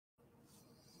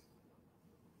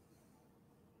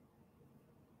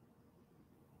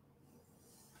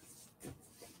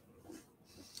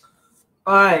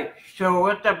Alright, so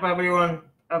what's up, everyone?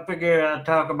 I figured I'd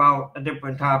talk about a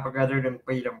different topic other than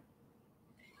freedom.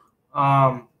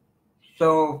 Um,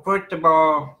 so first of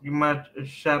all, you must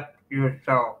accept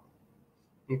yourself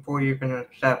before you can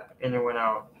accept anyone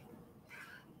else.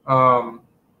 Um,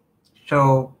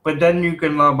 but then you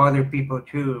can love other people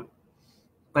too.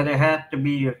 But it has to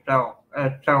be yourself,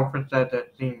 as selfish as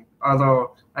it seems.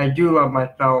 Although I do love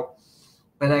myself,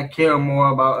 but I care more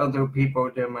about other people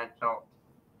than myself.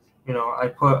 I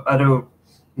put other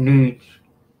needs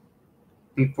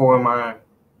before mine,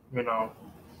 you know.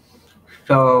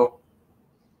 So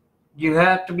you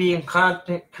have to be in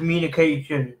constant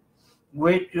communication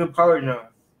with your partner,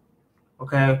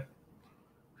 okay?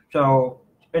 So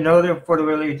in order for the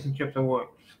relationship to work.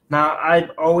 Now, I've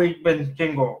always been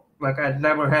single. Like, I've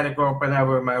never had a girlfriend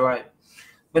ever in my life.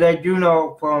 But I do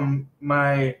know from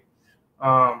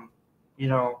um,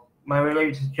 my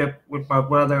relationship with my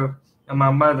brother and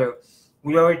my mother,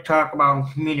 we always talk about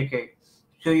and communicate.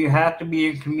 So you have to be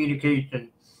in communication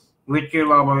with your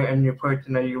lover and your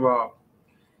person that you love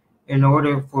in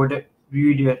order for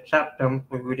you to accept them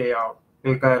for who they are,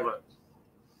 regardless.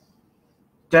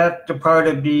 That's the part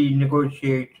of the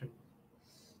negotiation,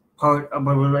 part of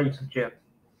a relationship.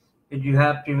 Is you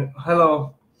have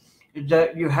to is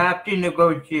that you have to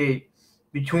negotiate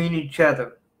between each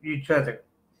other,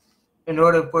 in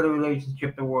order for the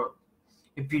relationship to work.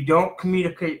 If you don't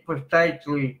communicate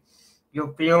precisely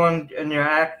your feelings and your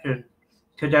actions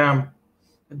to them,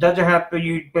 it doesn't have to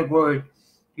use big words.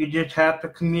 You just have to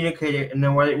communicate it in the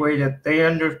right way that they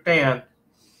understand.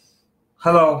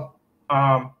 Hello,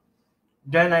 um,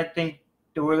 then I think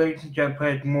the relationship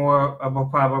has more of a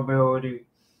probability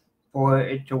for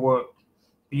it to work.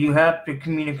 You have to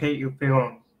communicate your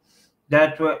feelings.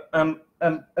 That's what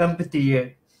empathy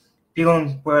is,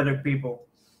 feelings for other people.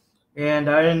 And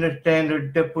I understand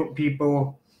there's different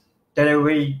people that are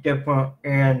really different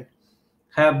and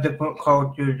have different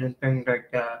cultures and things like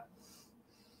that.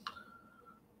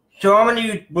 So I'm going to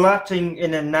use blessing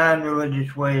in a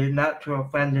non-religious way, not to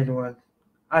offend anyone.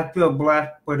 I feel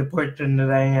blessed for the person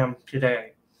that I am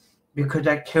today, because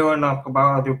I care enough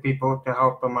about other people to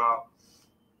help them out.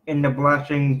 And the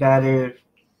blessing that is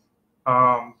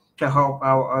to help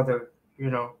out others,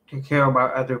 to care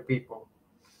about other people,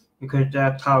 because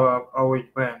that's how I've always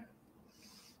been.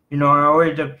 I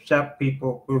always accept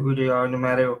people for who they are, no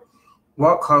matter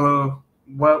what color,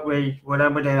 what race,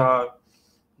 whatever they are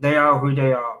who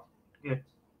they are, it,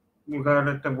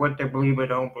 regardless of what they believe or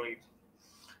don't believe,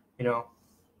 you know.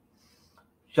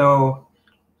 So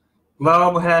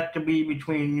love has to be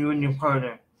between you and your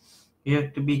partner. You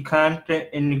have to be constant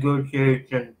in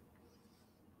negotiation.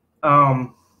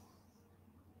 Um,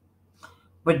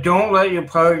 but don't let your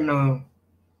partner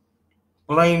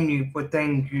blame you for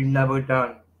things you've never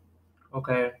done.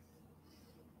 Okay?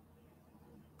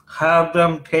 Have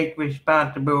them take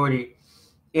responsibility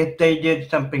if they did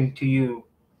something to you.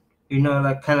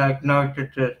 Like kind of like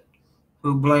narcissists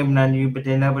who blame it on you, but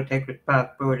they never take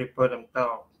responsibility for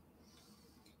themselves.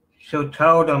 So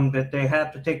tell them that they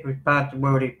have to take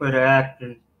responsibility for their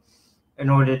actions in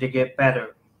order to get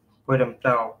better for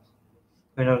themselves.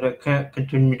 They can't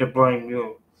continue to blame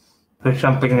you for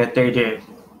something that they did.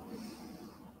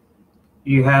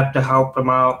 You have to help them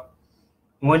out.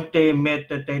 Once they admit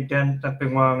that they've done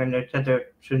something wrong and they said they're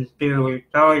sincerely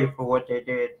sorry for what they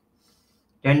did,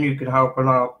 then you can help them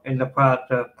out in the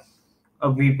process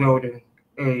of rebuilding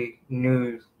a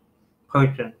new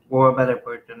person or a better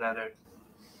person, that is.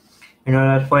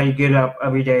 That's why you get up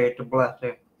every day. It's a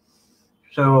blessing.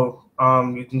 So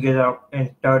you can get up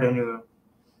and start a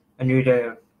new day,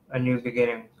 a new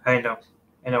beginning, kind of,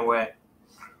 in a way.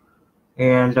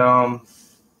 And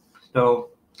so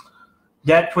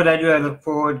that's what I do. I look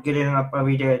forward to getting up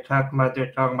every day, talking about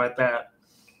this, talking about that.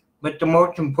 But the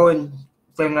most important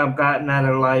thing I've gotten out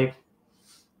of life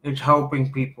is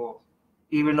helping people.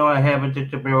 Even though I have a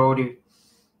disability,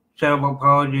 cerebral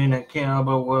palsy, and I can't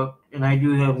ever work, and I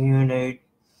do have hearing aids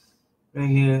right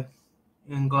here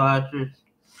and glasses,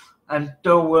 I'm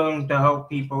still willing to help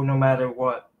people no matter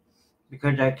what,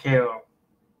 because I care.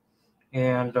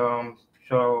 And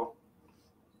so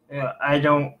yeah, I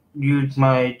don't use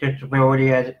my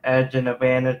disability as an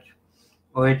advantage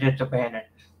or a disadvantage.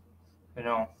 You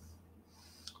know,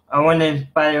 I want to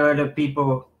inspire other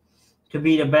people to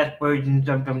be the best versions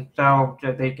of themselves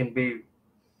that they can be.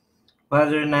 But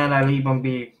other than that, I leave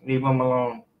them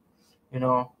alone. You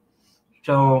know,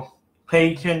 so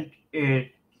patience is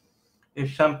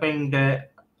something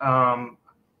that I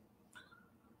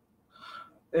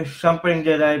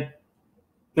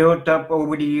built up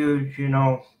over the years.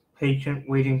 Patient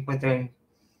waiting for things.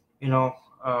 You know,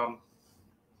 um,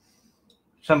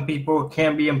 some people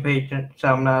can be impatient,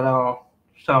 some not all.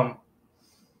 Some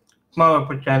smaller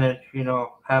percentage,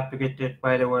 have to get this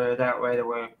right away or that right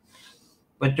away.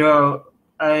 But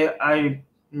I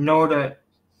know that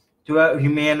throughout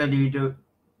humanity,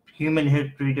 human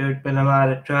history, there's been a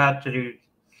lot of tragedies.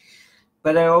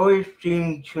 But I always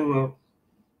seem to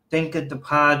think of the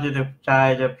positive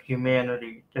side of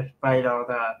humanity, despite all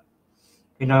that.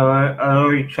 I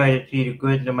always try to see the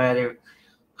good no matter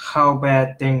how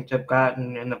bad things have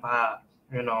gotten in the past,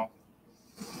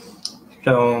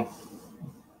 So,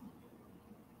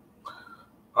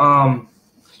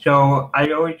 so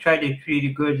I always try to see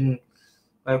the good in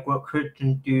like what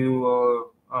Christians do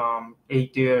or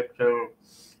atheists or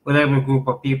whatever group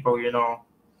of people,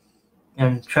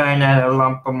 and try not to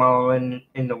lump them all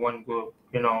into one group,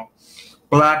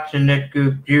 Blacks in this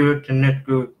group, Jews in this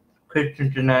group,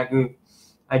 Christians in that group.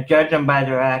 I judge them by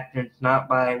their actions, not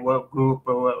by what group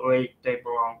or what race they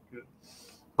belong to,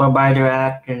 but by their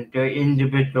actions, their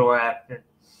individual actions,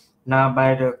 not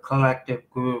by the collective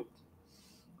group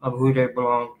of who they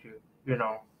belong to,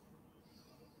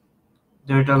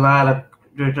 There's a lot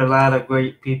of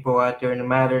great people out there, no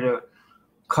matter the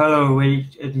color,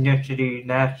 race, ethnicity,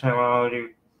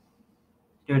 nationality.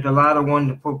 There's a lot of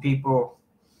wonderful people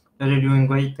that are doing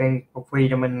great things for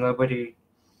freedom and liberty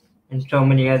and so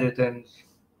many other things.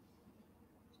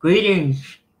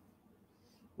 Greetings.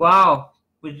 Wow,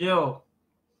 Brazil.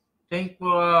 Thanks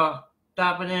for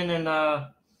stopping in and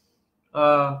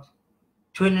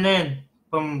tuning in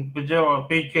from Brazil.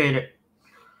 Appreciate it.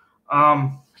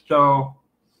 So,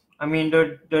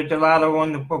 there's a lot of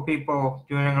wonderful people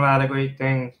doing a lot of great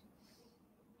things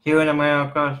here in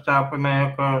America, South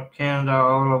America, Canada,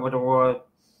 all over the world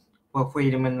for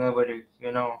freedom and liberty,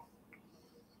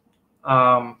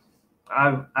 I've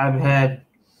had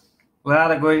a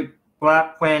lot of great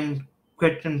Black friends,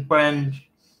 Christian friends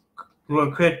who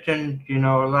are Christians, a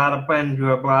lot of friends who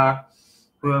are Black,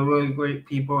 who are really great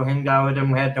people, hanged out with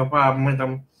them, had no problem with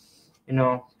them,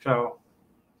 so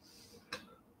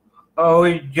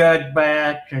always judge by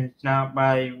actions, not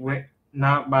by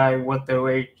what their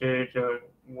race is or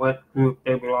what group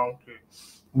they belong to,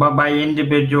 but by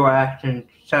individual actions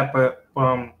separate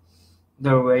from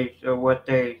their race or what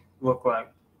they look like.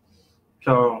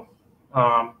 So,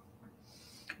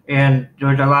 and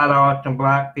there's a lot of awesome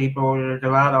Black people. There's a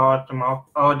lot of awesome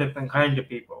all different kinds of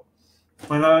people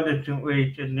with all different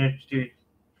races and ethnicities.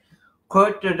 Of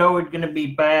course, there's always going to be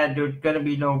bad. There's going to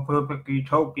be no perfect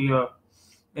utopia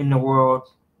in the world.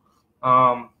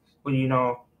 But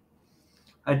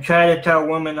I try to tell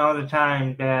women all the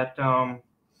time that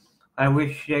I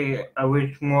wish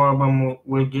more of them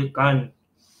would get guns.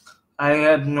 I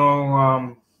have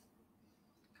no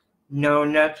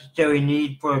necessary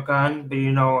need for a gun, but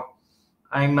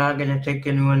I'm not gonna take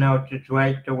anyone else's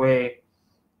rights away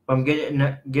from getting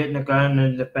a gun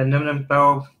and defending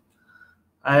themselves.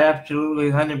 I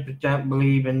absolutely 100%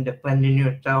 believe in defending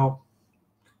yourself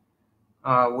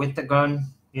with the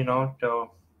gun,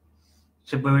 so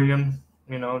civilian,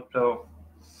 so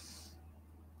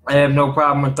I have no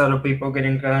problem with other people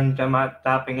getting guns. I'm not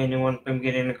stopping anyone from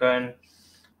getting a gun.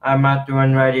 I'm not the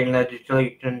one writing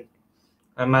legislation.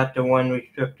 I'm not the one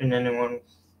restricting anyone.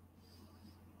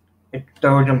 It's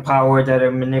those in power that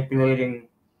are manipulating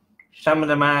some of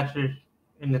the masses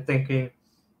into thinking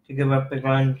to give up the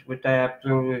guns, which I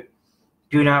absolutely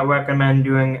do not recommend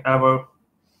doing ever.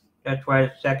 That's why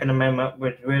the Second Amendment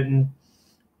was written,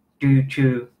 due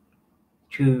to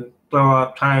throw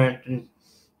off tyrants and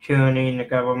tyranny in the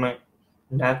government,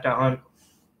 not the hunt.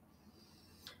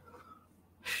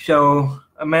 So,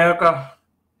 America,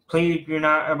 please do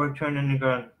not ever turn in the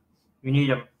gun. You need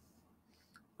them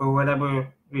for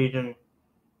whatever reason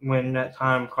when that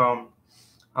time comes.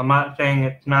 I'm not saying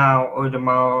it's now or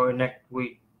tomorrow or next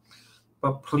week,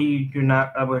 but please do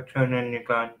not ever turn in your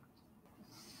gun.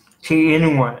 To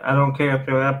anyone, I don't care if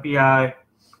they're FBI,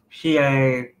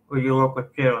 CIA, or your local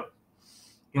sheriff.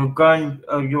 Your guns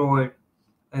are yours,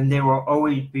 and they will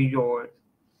always be yours.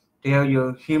 They are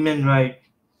your human rights,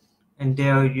 and they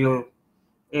are your,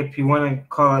 if you want to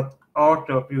call it,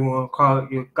 also if you want to call it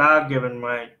your God-given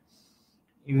right,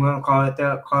 you want to call it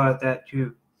that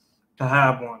too, to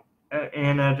have one.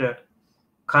 And as a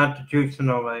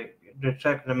constitutional right, the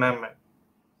Second Amendment.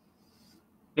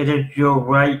 It is your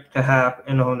right to have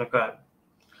and own a gun.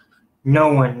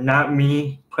 No one, not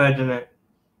me, President,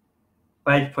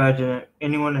 Vice President,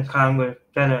 anyone in Congress,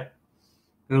 Senate,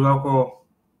 your local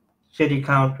city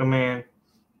councilman,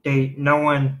 state, no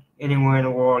one anywhere in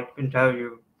the world can tell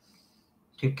you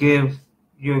to give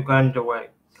your guns away.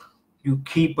 You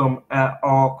keep them at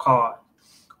all costs.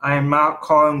 I am not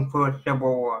calling for a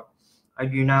civil war. I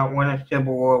do not want a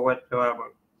civil war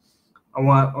whatsoever. I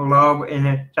want love and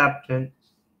acceptance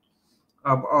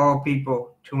of all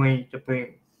people to reign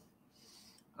supreme.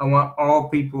 I want all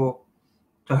people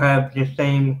to have the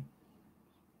same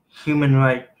human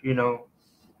rights,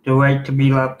 the right to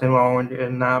be left alone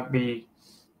and not be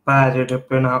bothered if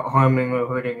they're not harming or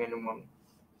hurting anyone.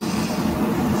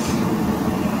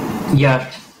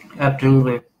 Yes,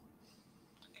 absolutely.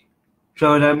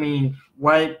 So that means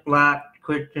white, black,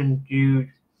 Christians, Jews,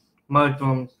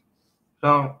 Muslims,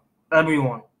 so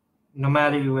everyone, no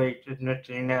matter your race,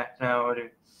 ethnicity, nationality,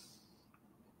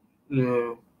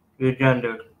 your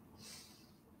gender,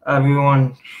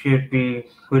 everyone should be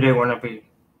who they want to be.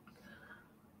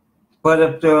 But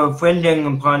if they're infringing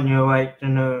upon your rights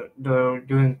and they're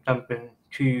doing something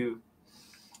to you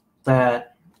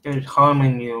that is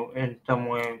harming you in some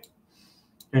way,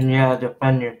 then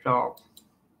defend yourself.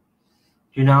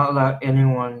 Do not let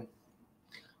anyone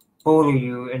bully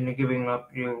you into giving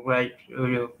up your rights or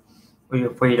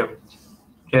your freedom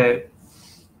that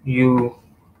you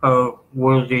are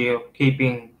worthy of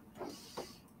keeping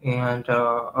and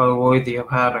are worthy of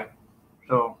having.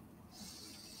 So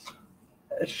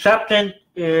acceptance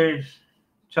is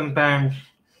sometimes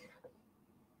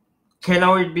can't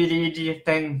always be the easiest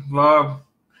thing. Love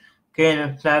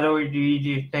it's not always the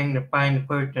easiest thing to find a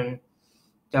person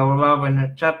that will love and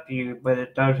accept you, but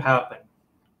it does happen.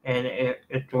 And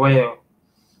it's rare.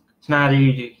 It's not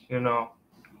easy, that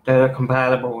are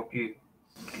compatible with you.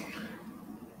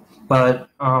 But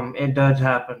it does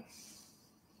happen.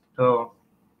 So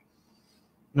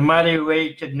no matter your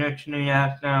race, ethnicity,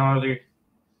 nationality,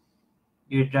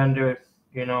 your gender,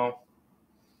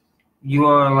 you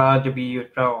are allowed to be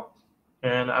yourself.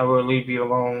 And I will leave you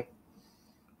alone.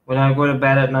 When I go to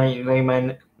bed at night, lay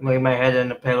my head in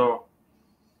the pillow,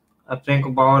 I think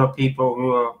of all the people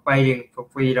who are fighting for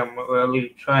freedom, or at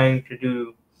least trying to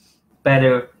do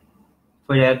better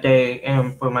for that day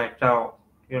and for myself.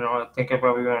 I think of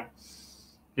everyone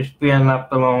just being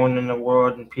left alone in the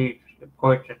world in peace. Of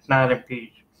course, it's not in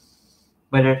peace,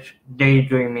 but it's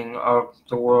daydreaming of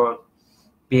the world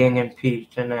being in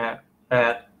peace and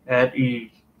at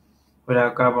ease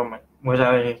without government,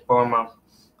 without any form of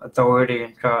authority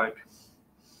in charge.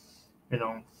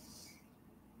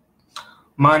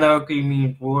 Monarchy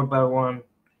means ruled by one.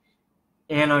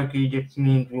 Anarchy just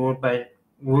means ruled by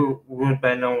no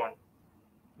one.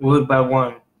 Ruled by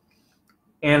one.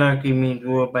 Anarchy means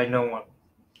ruled by no one.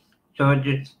 So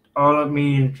all it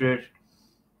means is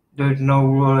there's no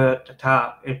ruler at the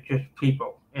top. It's just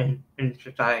people in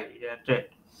society. That's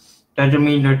it. Doesn't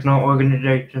mean there's no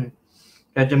organization.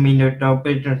 Doesn't mean there's no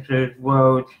businesses,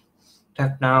 roads,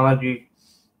 technology.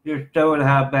 You still would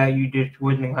have that. You just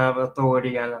wouldn't have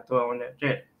authority on the throne. That's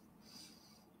it.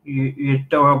 You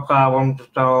still have problems to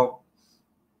solve,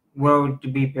 roads to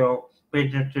be built,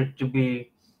 businesses to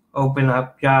be open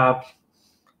up, jobs,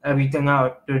 everything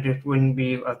else. There just wouldn't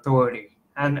be authority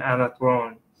and on a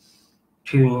throne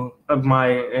to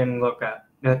admire and look at.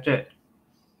 That's it.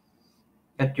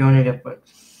 That's the only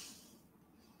difference.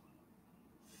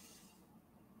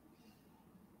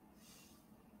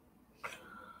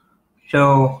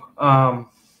 So, I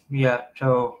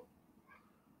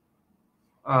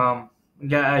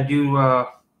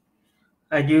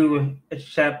do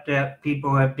accept that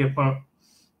people have different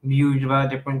views about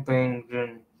different things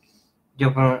and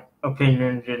different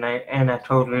opinions, and I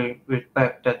totally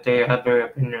respect that they have their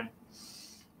opinion.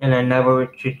 And I never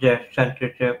would suggest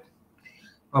censorship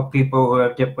of people who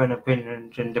have different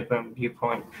opinions and different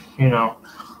viewpoints.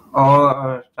 All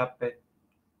are separate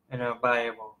and are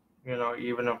valuable.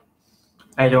 Even if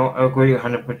I don't agree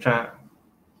 100%.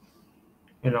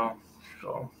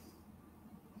 So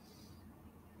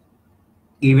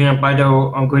even if I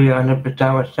don't agree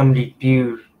 100% with somebody's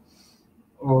views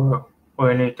or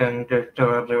anything, they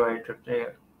still have the right to say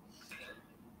it.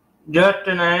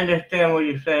 Justin, I understand what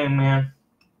you're saying, man.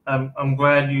 I'm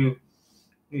glad you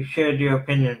shared your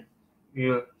opinion.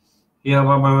 You have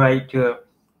a right to it.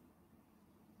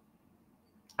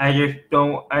 I just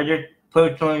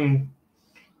personally,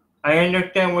 I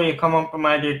understand where you're coming from.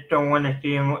 I just don't want to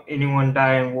see anyone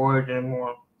die in wars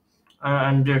anymore.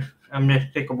 I'm just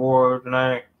sick of wars, and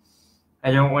I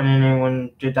don't want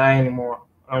anyone to die anymore.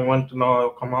 I want them all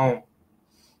to come home.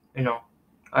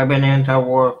 I've been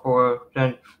anti-war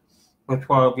since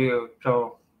 12 years,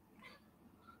 so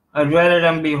I'd rather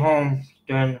them be home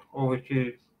than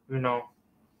overseas.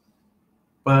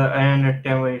 But I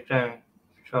understand what you're saying.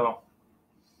 So,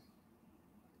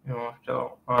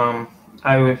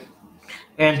 I was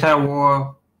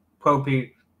anti-war,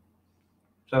 pro-peace.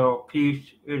 So peace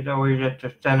is always at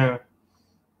the center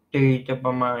stage of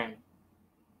my mind.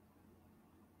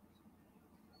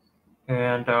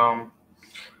 And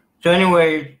so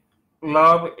anyway,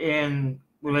 love in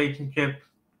relationships,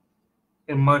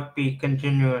 it must be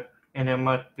continuous, and it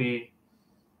must be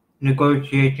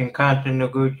negotiation, constant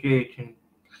negotiation,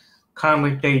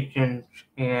 conversations,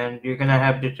 and you're gonna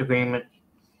have disagreements,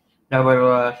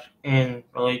 nevertheless, in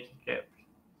relationships.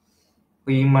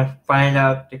 But you must find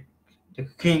out the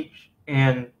kinks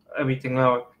and everything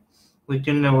else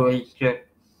within the relationship,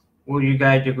 what you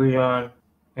guys agree on,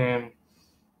 and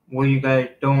what you guys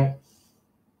don't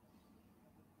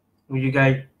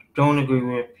agree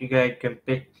with. You guys can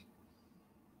fix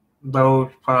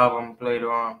those problems later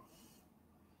on.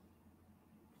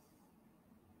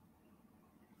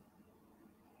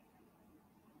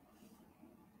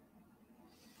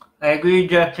 I agree,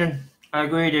 Justin. I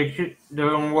agree. There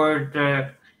are words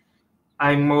that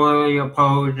I morally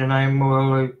oppose and I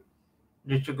morally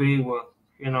disagree with.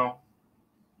 You know,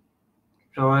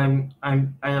 so I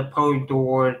oppose the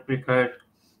wars because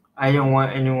I don't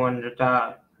want anyone to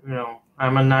die. You know,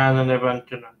 I'm a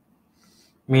non-interventionist,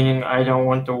 meaning I don't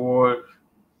want the wars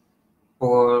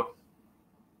for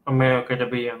America to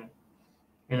be in.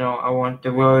 You know, I want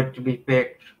the roads to be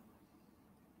fixed,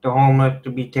 the homeless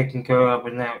to be taken care of,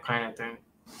 and that kind of thing.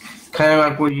 Kind of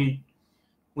like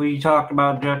what you talked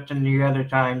about, Justin, the other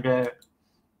time that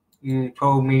you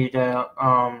told me that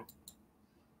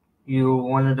you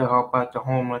wanted to help out the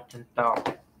homeless and stuff.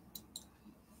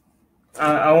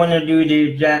 I want to do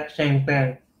the exact same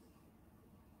thing.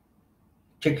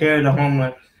 Take care of the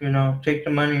homeless. You know, take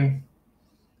the money,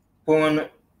 foreign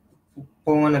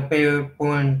affairs,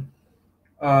 foreign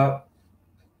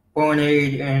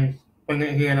aid, and bring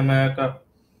it here in America.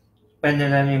 Spend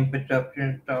it on infrastructure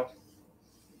and stuff.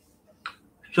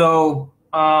 So,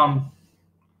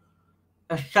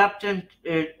 acceptance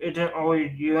isn't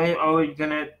always, you ain't always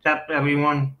gonna accept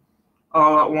everyone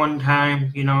all at one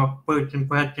time, you know, first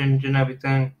impressions and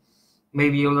everything.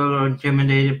 Maybe a little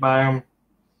intimidated by them,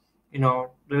 you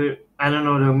know. I don't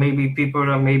know, there may be people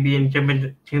that may be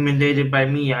intimidated by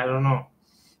me, I don't know.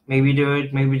 Maybe there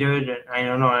is, maybe there isn't, I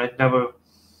don't know. I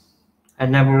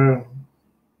never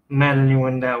met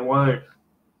anyone that was.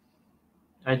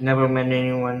 I'd never met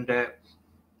anyone that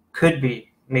could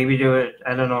be. Maybe there is,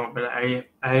 I don't know, but I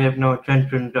have no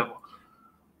intentions of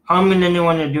harming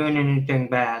anyone or doing anything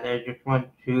bad. I just want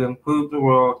to improve the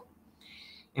world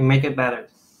and make it better.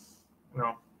 You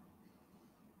know,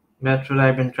 that's what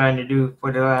I've been trying to do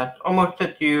for the last almost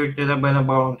 6 years that I've been a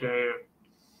volunteer.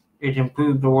 Is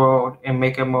improve the world and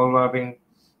make it more loving,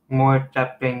 more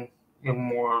accepting, and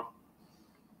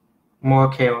more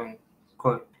caring.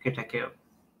 Quote, get that care.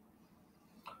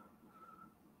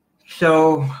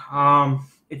 So,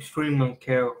 extremely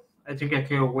care. I think I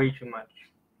care way too much,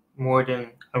 more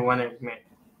than I want to admit.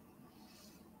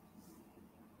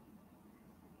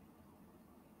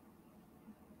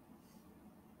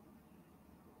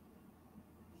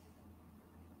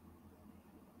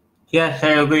 Yes,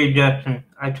 I agree, Justin.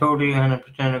 I totally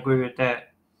 100% agree with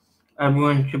that.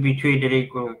 Everyone should be treated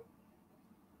equally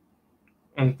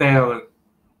and fairly,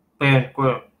 fair and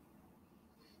square.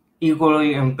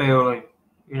 Equally and fairly.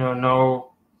 You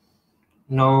know,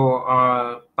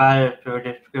 no bias or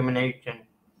discrimination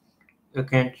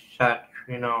against such,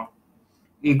 you know.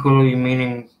 Equally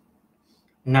meaning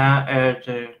not as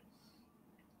a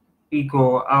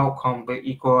equal outcome, but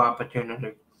equal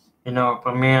opportunity. You know, if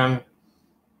a man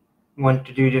wants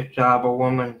to do this job, a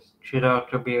woman should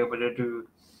also be able to do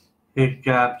his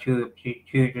job too if she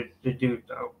chooses to do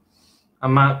so.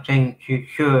 I'm not saying she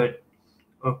should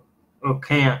or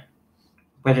can't,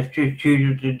 but if she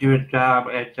chooses to do a job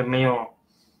as the male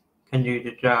can do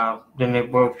the job, then they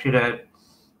both should have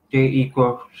the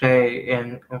equal say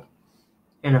in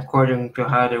according to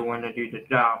how they want to do the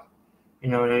job. You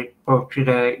know, they both should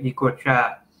have equal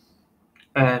shot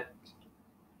at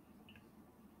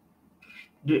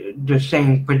the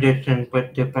same position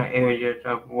but different areas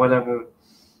of whatever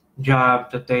job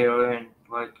that they are in.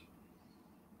 Like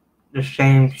the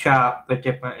same shop but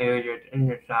different areas in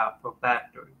the shop or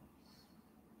factory.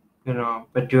 You know,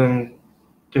 but doing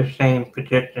the same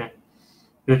position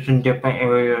just in different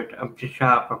areas of the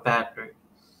shop or factory.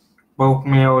 Both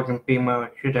males and females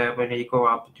should have an equal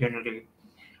opportunity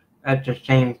at the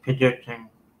same position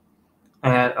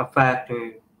at a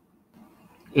factory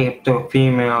if the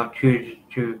female chooses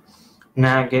to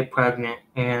not get pregnant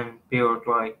and feels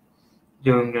like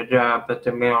doing the job that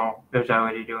the male is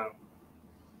already doing.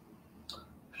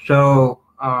 So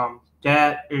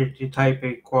that is the type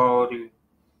of equality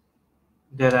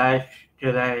that I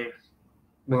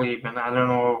believe in. I don't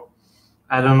know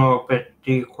if it's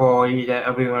the equality that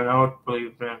everyone else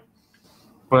believes in,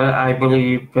 but I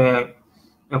believe that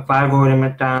If I go to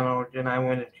McDonald's and I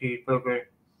want a cheeseburger,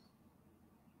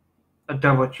 a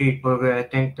double cheeseburger, I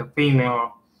think the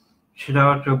female should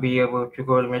also be able to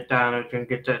go to McDonald's and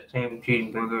get that same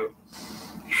cheeseburger.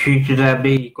 She should have the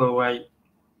equal right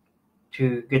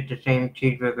to get the same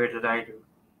cheeseburger that I do,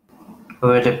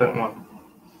 or a different one.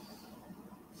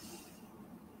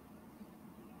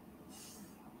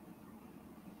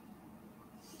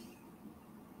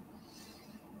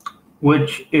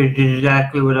 Which is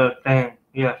exactly what I was saying.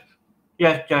 Yes.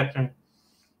 Yes, Justin.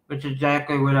 Which is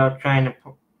exactly what I was trying to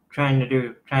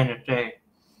say.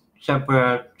 Except for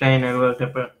I was saying it a little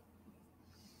different.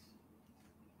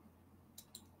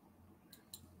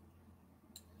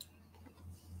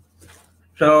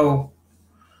 So,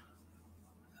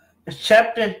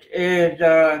 acceptance is,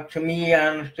 to me,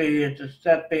 honestly, it's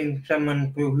accepting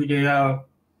someone for who they are,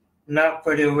 not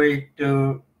for their race,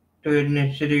 their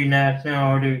ethnicity,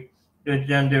 nationality, their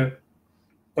gender,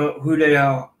 but who they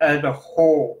are as a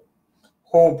whole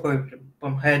person,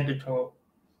 from head to toe.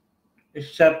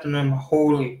 Accepting them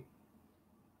wholly,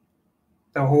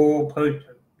 the whole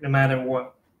person, no matter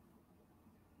what.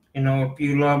 You know, if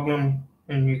you love them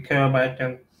and you care about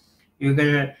them, you're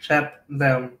going to accept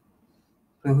them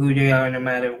for who they are no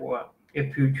matter what,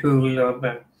 if you truly love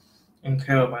them and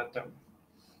care about them.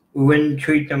 You wouldn't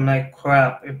treat them like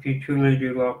crap if you truly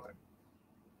do love them.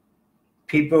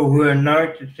 People who are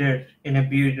narcissists and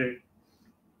abusers,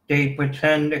 they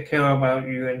pretend to care about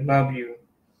you and love you,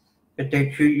 but they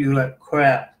treat you like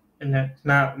crap, and that's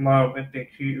not love if they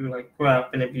treat you like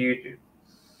crap and abuse you.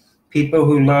 People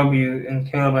who love you and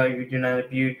care about you do not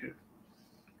abuse you.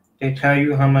 They tell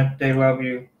you how much they love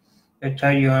you, they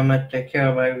tell you how much they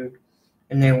care about you,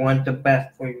 and they want the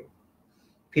best for you.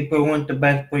 People who want the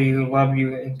best for you, love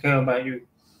you, and care about you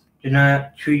do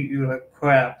not treat you like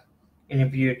crap and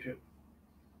abuse you,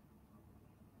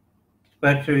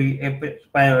 especially if it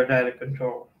spirals out of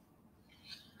control.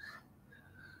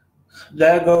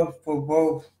 That goes for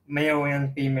both male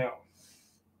and female,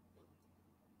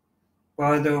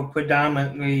 although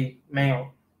predominantly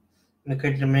male,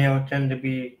 because the males tend to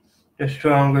be the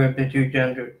stronger of the two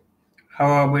genders.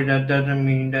 However, that doesn't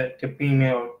mean that the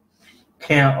female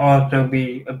can't also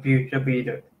be abusive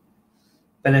either.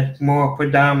 But it's more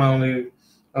predominantly,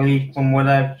 at least from what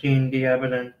I've seen the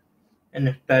evidence in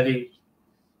the studies,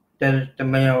 that it's the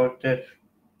male that's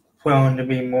prone to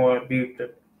be more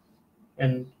abusive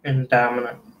and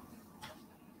dominant.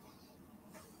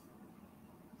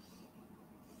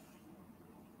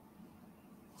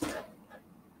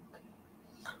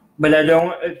 But I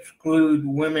don't exclude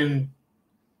women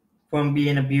from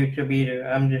being abusive either.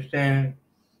 I'm just saying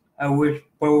I wish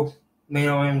both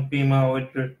male and female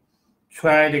would just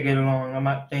try to get along. I'm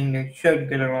not saying they should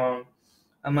get along.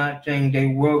 I'm not saying they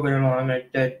will get along. I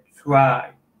said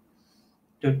try.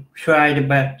 To try the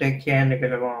best they can to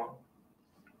get along.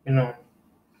 You know.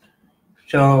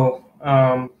 So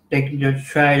they can just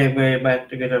try their very best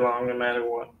to get along no matter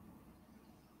what.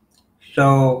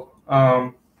 So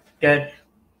that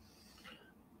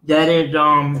is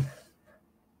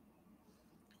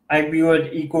I view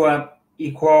it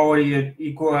equality as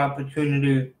equal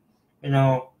opportunity. You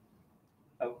know,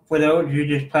 for those who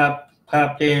just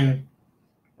popped in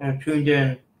or tuned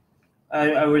in,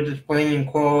 I was explaining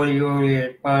quality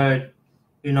earlier, but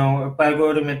you know, if I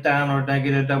go to McDonald's and I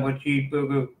get a double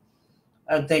cheeseburger,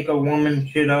 I think a woman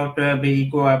should also have the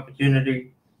equal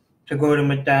opportunity to go to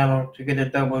McDonald's to get a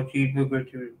double cheeseburger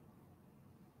too.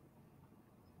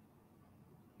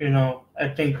 You know, I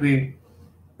think we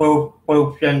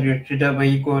both genders should have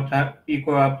equal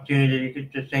opportunity to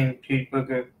get the same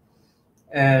cheeseburger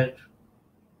as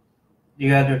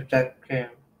the other sex can.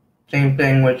 Same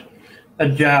thing with a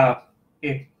job.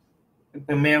 If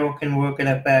a male can work at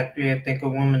a factory, I think a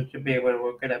woman should be able to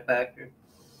work at a factory.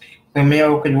 If a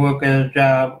male can work at a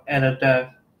job at a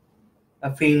desk,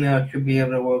 a female should be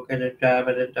able to work at a job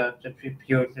at a desk if she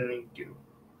feels the need to.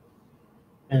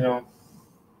 You know.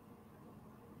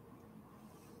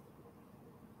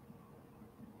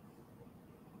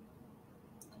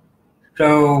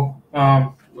 So,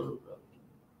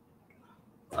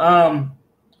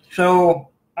 so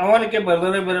I want to give a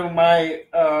little bit of my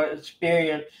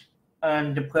experience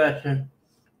on depression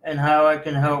and how I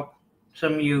can help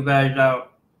some of you guys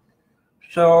out.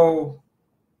 So,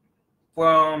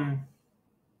 from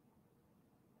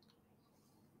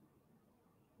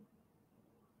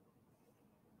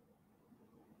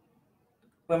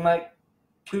like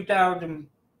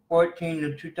 2014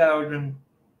 to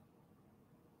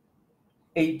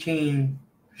 2018,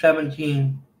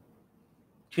 17,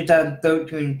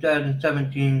 2013,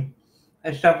 2017,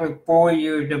 I suffered 4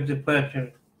 years of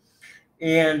depression.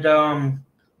 And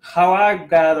how I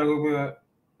got over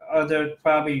others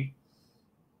probably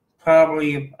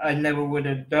if I never would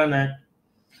have done it.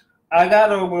 I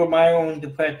got over my own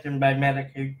depression by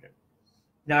medication.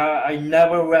 Now I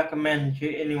never recommend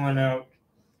to anyone else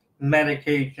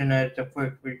medication as the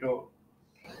first resort.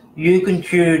 You can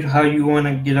choose how you want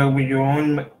to get over your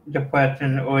own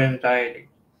depression or anxiety.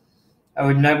 I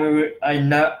would never.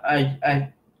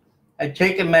 I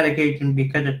take a medication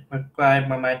because it's prescribed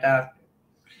by my doctor,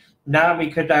 not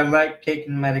because I like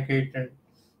taking medication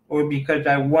or because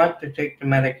I want to take the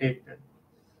medication,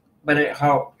 but it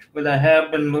helps. But I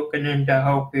have been looking into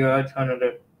healthier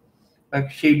alternatives like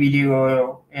CBD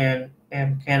oil and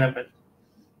cannabis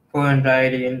for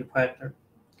anxiety and depression.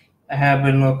 I have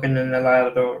been looking into a lot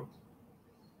of those.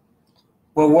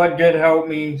 But what did help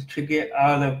me to get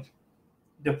out of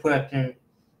depression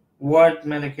was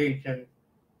medication.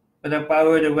 But if I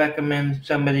were to recommend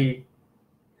somebody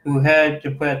who had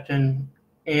depression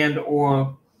and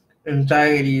or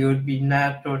anxiety, it would be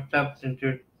natural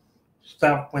substances,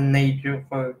 stuff from nature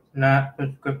first, not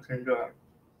prescription drugs.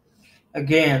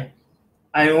 Again,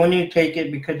 I only take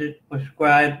it because it's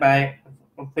prescribed by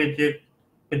a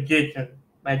physician,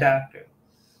 my doctor.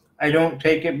 I don't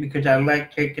take it because I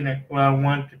like taking it or I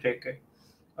want to take it.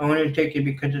 I only take it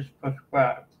because it's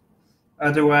prescribed.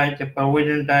 Otherwise, if I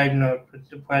wasn't diagnosed with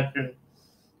depression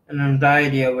and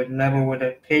anxiety, I would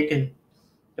have taken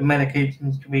the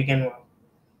medications to begin with.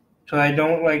 So I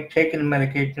don't like taking the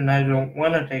medication. I don't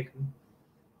want to take them,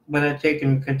 but I take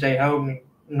them because they help me.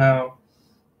 Now,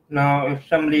 if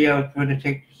somebody else were to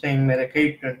take the same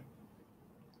medication,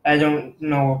 I don't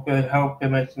know if it would help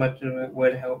them as much as it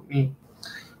would help me.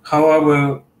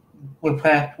 However, the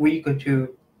past week or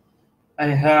two, I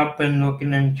have been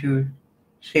looking into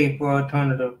safer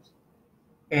alternatives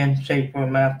and safer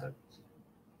methods.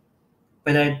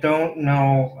 But I don't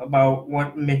know about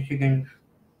what Michigan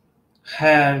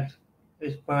has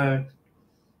as far as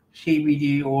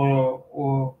CBD oil,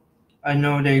 or I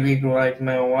know they legalized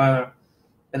marijuana,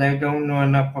 but I don't know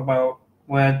enough about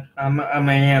what I'm an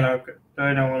anarchist, so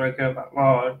I don't really care about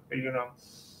laws, but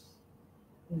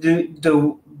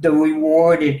the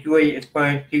reward is great as far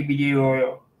as CBD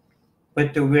oil,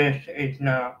 but the risk is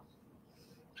not.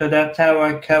 So that's how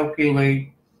I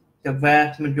calculate the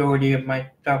vast majority of my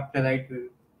stuff that I do.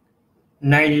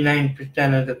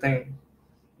 99% of the things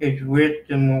is risk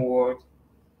and reward.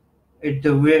 Is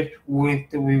the risk worth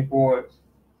the reward?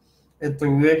 If the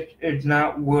risk is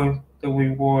not worth the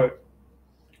reward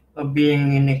of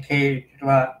being in a cage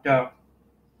locked up,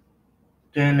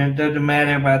 then it doesn't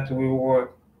matter about the reward.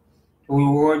 The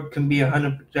reward can be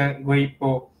 100%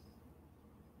 grateful.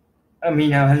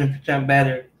 100%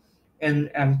 better,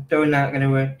 and I'm still not going to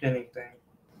risk anything.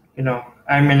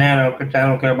 I'm an anarchist. I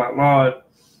don't care about laws,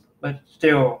 but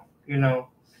still, you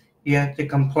have to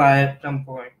comply at some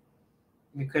point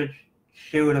because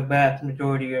still the vast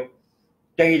majority of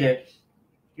statists,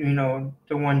 the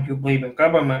ones who believe in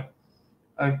government,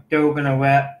 are still going to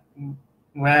rat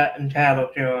and tattle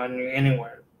on you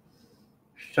anyway.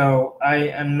 So I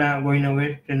am not going to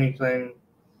risk anything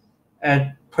as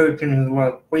a person who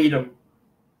loves freedom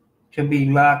to be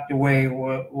locked away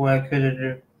where I could have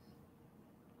just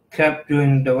kept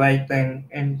doing the right thing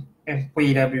and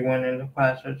freed everyone in the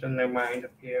process in their mind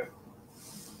of fear.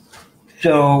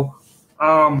 So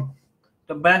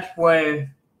the best way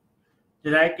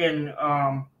that I can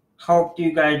help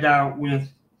you guys out with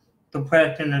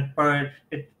depression as far as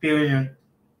experience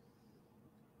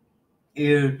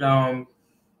is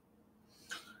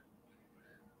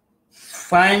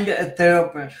find a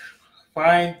therapist,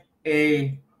 find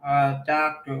a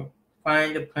doctor,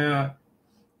 find a parent,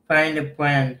 find a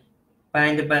friend,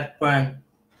 find a best friend.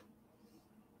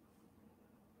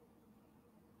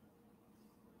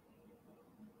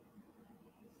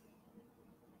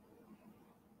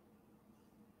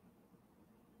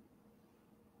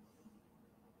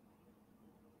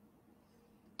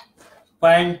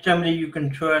 Find somebody you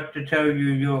can trust to tell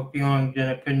you your feelings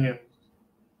and opinions.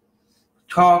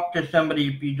 Talk to somebody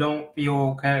if you don't feel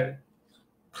okay.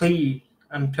 Please,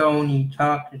 I'm telling you,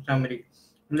 talk to somebody.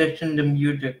 Listen to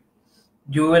music.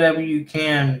 Do whatever you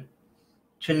can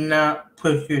to not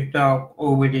push yourself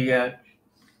over the edge.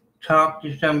 Talk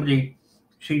to somebody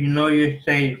so you know you're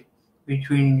safe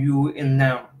between you and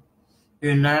them.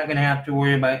 You're not going to have to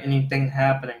worry about anything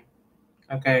happening.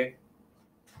 Okay?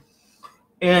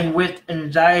 And with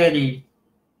anxiety,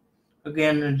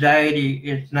 again, anxiety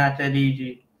is not that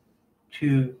easy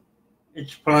to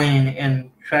explain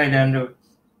and try to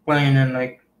explain in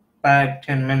like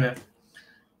 5-10 minutes.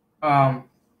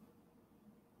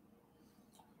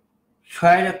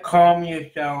 Try to calm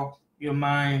yourself, your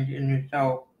mind, and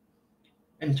yourself,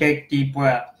 and take deep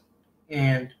breaths.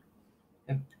 And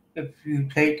if, if you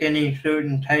take any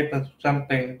certain type of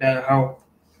something that helps,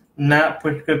 not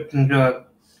prescription drugs,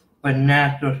 but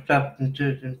natural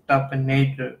substances and stuff in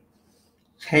nature,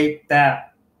 take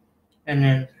that and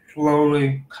then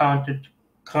slowly count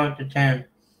to 10.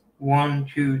 1,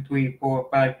 2, 3, 4,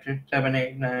 5, 6, 7,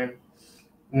 8, 9.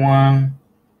 1,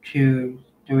 2,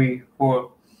 3,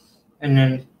 4. And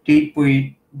then deep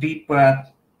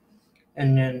breath,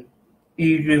 and then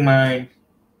ease your mind,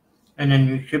 and then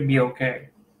you should be okay.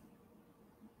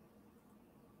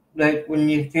 Like when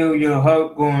you feel your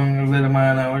heart going a little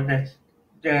mile an hour,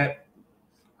 that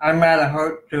I'm not a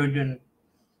heart surgeon,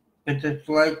 but it's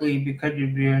likely because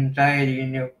of your anxiety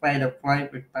and your fight or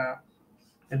flight response.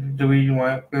 This is the reason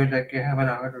why it feels like you're having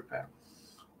a heart attack.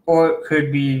 Or it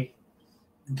could be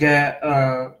get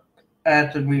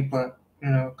acid reflux,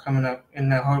 coming up in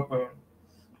the heartburn.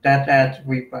 That's acid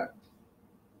reflux.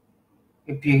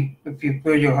 If you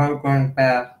feel your heart going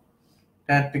fast,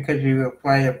 that's because of your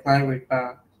fight or flight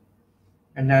response,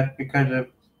 and that's because of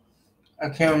I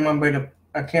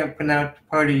can't pronounce the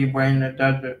part of your brain that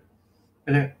does it,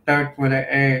 but it starts with an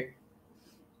A.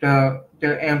 The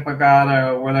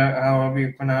amygdala or whatever, however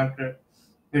you pronounce it.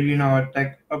 But it's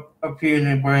like up here in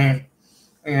the brain,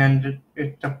 and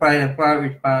it's the fight or flight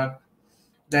response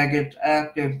that gets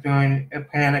active during a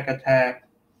panic attack.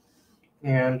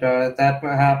 And that's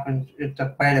what happens. It's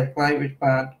the fight or flight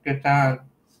response gets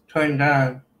turned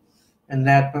on, and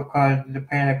that's what causes the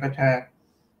panic attack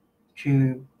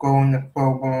to go into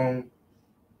full-blown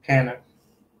panic.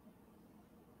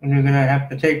 And you're gonna have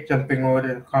to take something in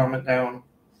order to calm it down,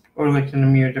 or listen to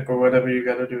music or whatever you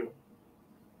gotta do.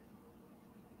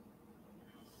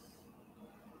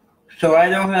 So I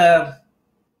don't have,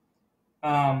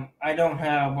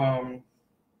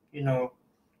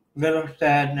 little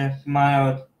sadness,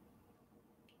 mild,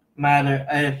 moderate.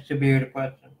 I had severe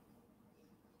depression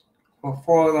for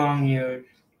 4 long years,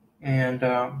 and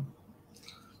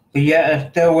but yet I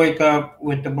still wake up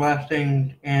with the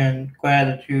blessings and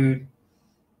gratitude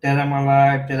that I'm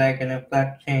alive, that I can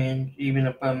affect change, even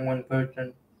if I'm one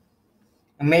person,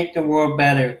 and make the world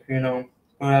better,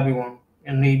 for everyone,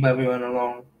 and leave everyone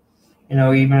alone,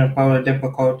 even if all the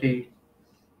difficulties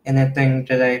and the things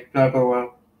that I struggle with,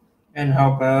 and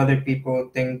help other people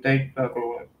with things they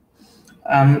struggle with.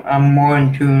 I'm more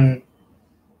in tune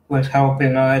with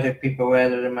helping other people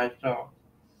rather than myself.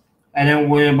 I don't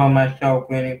worry about myself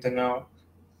or anything else,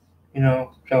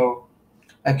 so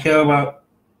I care about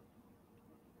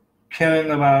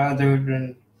caring about others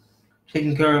and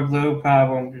taking care of little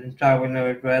problems and solving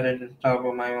those rather than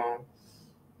solving my own.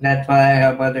 That's why I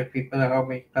have other people to help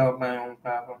me solve my own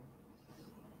problems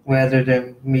rather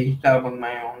than me solving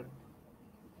my own.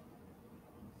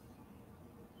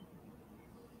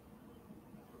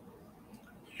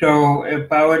 So if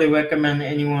I were to recommend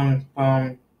anyone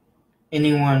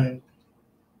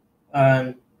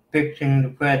fixing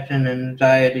depression and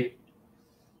anxiety,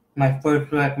 my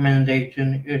first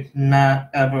recommendation is not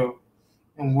ever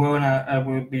and will not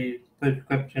ever be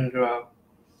prescription drugs.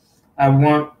 I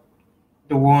want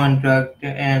the war on drugs to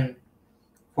end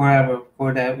forever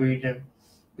for that reason,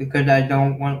 because I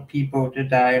don't want people to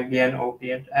die and be on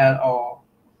opiates at all.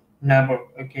 Never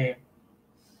again.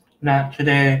 Not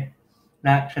today,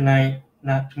 not tonight,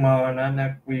 not tomorrow, not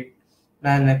next week,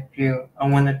 not next year. I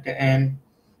want it to end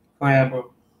forever,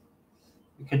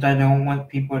 because I don't want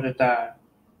people to die.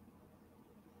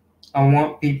 I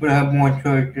want people to have more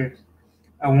choices.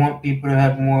 I want people to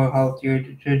have more healthier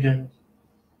decisions.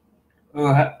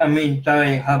 Have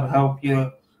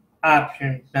healthier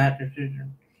options, not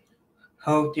decisions.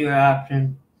 Healthier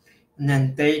options, and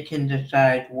then they can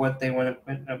decide what they want to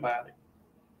put in their body.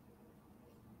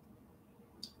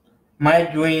 My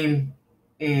dream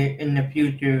in the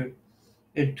future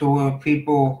is to where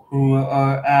people who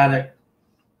are addicts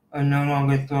are no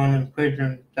longer thrown in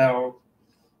prison cells,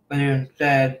 but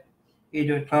instead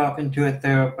either talking to a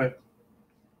therapist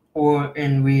or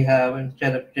in rehab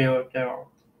instead of jail cells.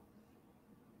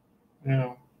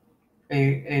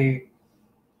 A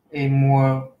a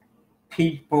more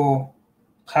peaceful,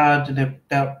 positive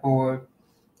step forward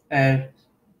as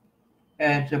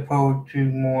opposed to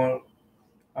more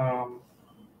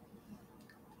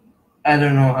I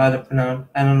don't know how to pronounce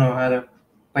I don't know how to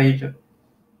phrase it,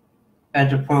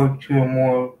 as opposed to a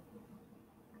more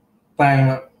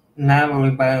violent, not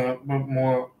really violent, but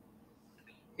more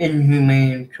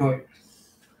inhumane choice.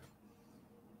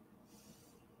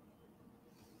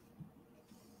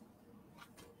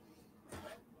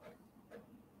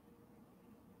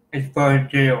 As far as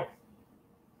jail.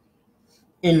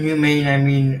 Inhumane,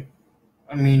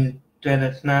 I mean that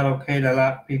it's not okay to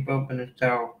lock people up in a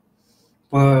cell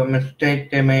for a mistake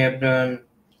they may have done,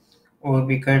 or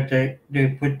because they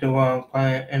put the wrong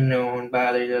plant in their own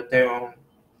body that they own.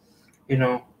 You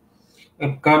know,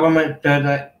 if government says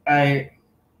that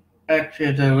X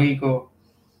is illegal,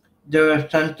 they're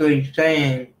essentially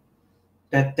saying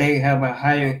that they have a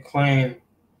higher claim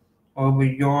over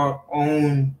your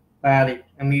own body.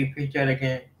 Let me repeat that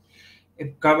again.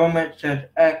 If government says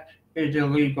X is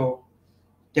illegal,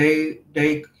 they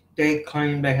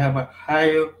claim they have a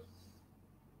higher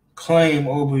claim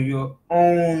over your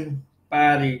own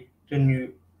body than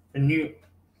you.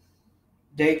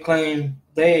 They claim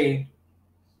that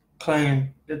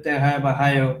they have a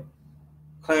higher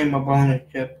claim of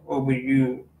ownership over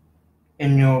you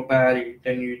and your body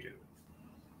than you do.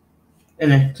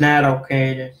 And it's not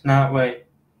okay, it's not right.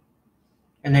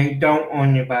 And they don't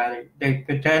own your body. They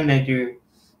pretend they do.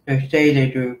 They say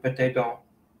they do, but they don't.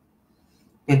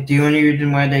 But the only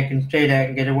reason why they can say that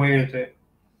and get away with it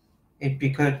is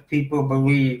because people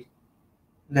believe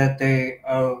that they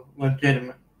are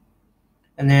legitimate.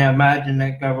 And they imagine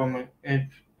that government is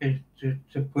the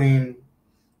supreme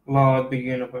law of the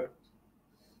universe,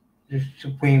 the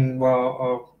supreme law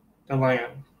of the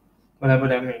land, whatever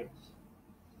that means.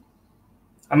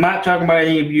 I'm not talking about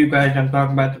any of you guys, I'm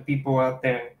talking about the people out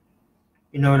there,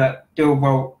 that still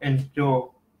vote and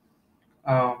still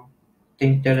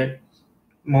think that it's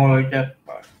morally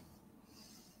justified.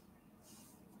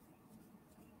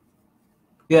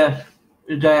 Yes,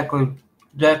 exactly,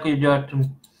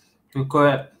 Justin. You're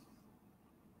correct.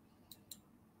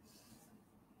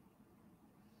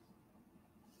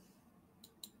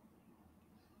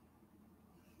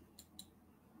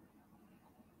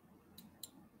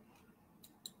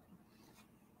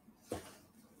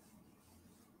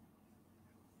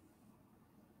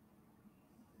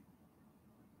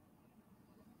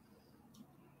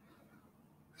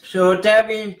 So with that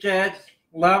being said,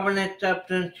 love and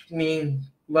acceptance means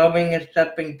loving and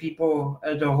accepting people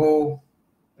as a whole.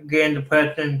 Again,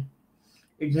 depression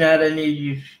is not an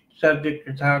easy subject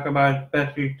to talk about,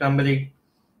 especially somebody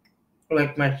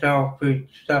like myself who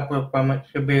suffered from it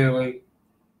severely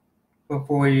for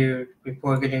 4 years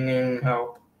before getting any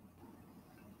help.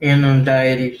 And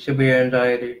anxiety, severe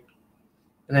anxiety.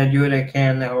 And I do what I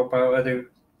can to help out others.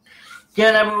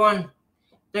 Again, everyone,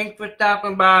 thanks for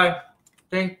stopping by.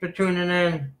 Thanks for tuning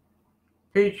in.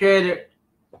 Appreciate it.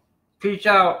 Peace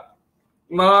out.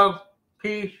 Love,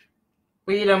 peace,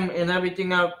 freedom, and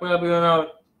everything else for everyone else.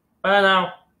 Bye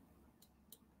now.